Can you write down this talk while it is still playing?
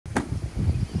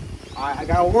Alright, I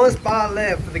got one spot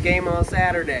left for the game on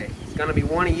Saturday. It's gonna be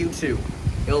one of you two.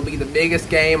 It'll be the biggest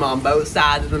game on both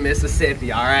sides of the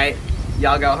Mississippi, alright?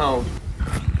 Y'all go home.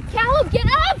 Caleb, get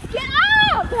up! Get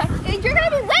up! You're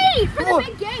gonna be late for the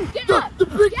big game. Get up! The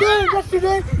big Get game up.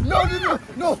 yesterday?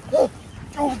 No.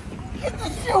 Oh, get the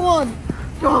shoe on.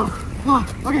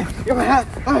 Okay, get my hat.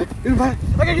 All right, get my hat.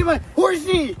 I gotta get my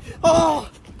horsey. Oh.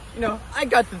 You know, I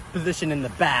got the position in the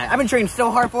bag. I've been training so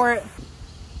hard for it.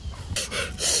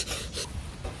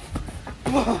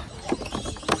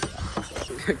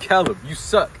 Caleb, you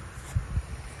suck.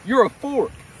 You're a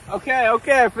fork.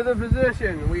 Okay, for the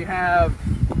position, we have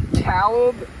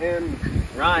Caleb and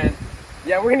Ryan.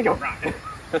 Yeah, we're gonna go Ryan.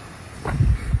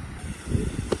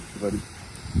 Buddy,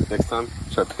 next time,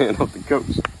 try paying off the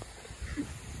coach.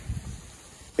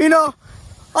 You know,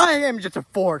 I am just a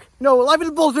fork. No, life in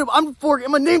the bull soup, I'm a fork,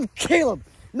 and my name's Caleb,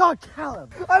 not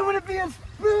Caleb. I want to be a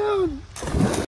spoon.